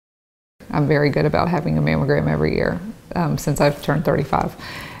I'm very good about having a mammogram every year since I've turned 35.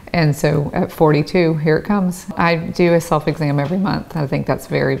 And so at 42, here it comes. I do a self-exam every month. I think that's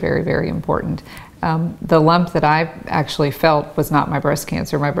very, very, very important. The lump that I actually felt was not my breast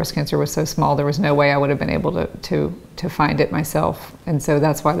cancer. My breast cancer was so small, there was no way I would have been able to find it myself. And so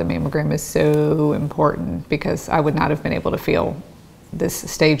that's why the mammogram is so important, because I would not have been able to feel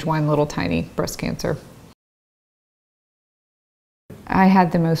this stage 1 little tiny breast cancer. I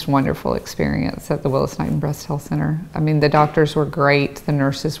had the most wonderful experience at the Willis-Knighton Breast Health Center. I mean, the doctors were great, the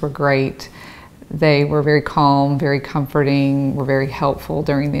nurses were great. They were very calm, very comforting, were very helpful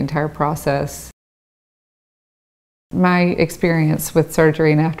during the entire process. My experience with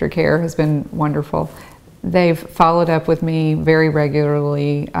surgery and aftercare has been wonderful. They've followed up with me very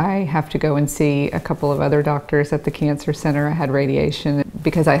regularly. I have to go and see a couple of other doctors at the cancer center. I had radiation.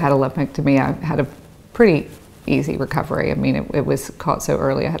 Because I had a lumpectomy, I had a pretty easy recovery. I mean, it was caught so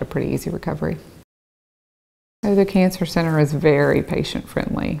early, I had a pretty easy recovery. So the cancer center is very patient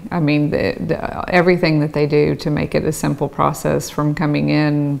friendly. I mean, everything that they do to make it a simple process, from coming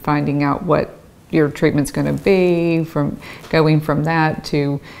in, finding out what your treatment's going to be, from going from that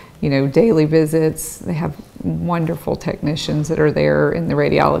to, you know, daily visits. They have wonderful technicians that are there in the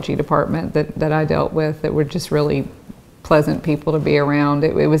radiology department that I dealt with, that were just really pleasant people to be around.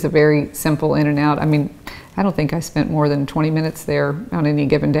 It was a very simple in and out. I mean, I don't think I spent more than 20 minutes there on any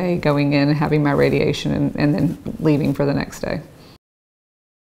given day, going in and having my radiation and then leaving for the next day.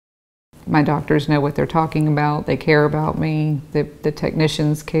 My doctors know what they're talking about. They care about me. The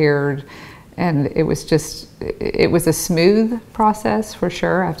technicians cared. And it was a smooth process for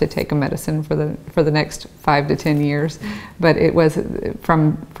sure. I have to take a medicine for the next 5 to 10 years. But it was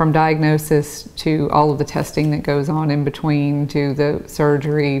from diagnosis to all of the testing that goes on in between, to the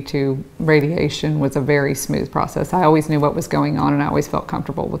surgery, to radiation, was a very smooth process. I always knew what was going on, and I always felt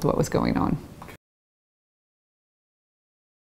comfortable with what was going on.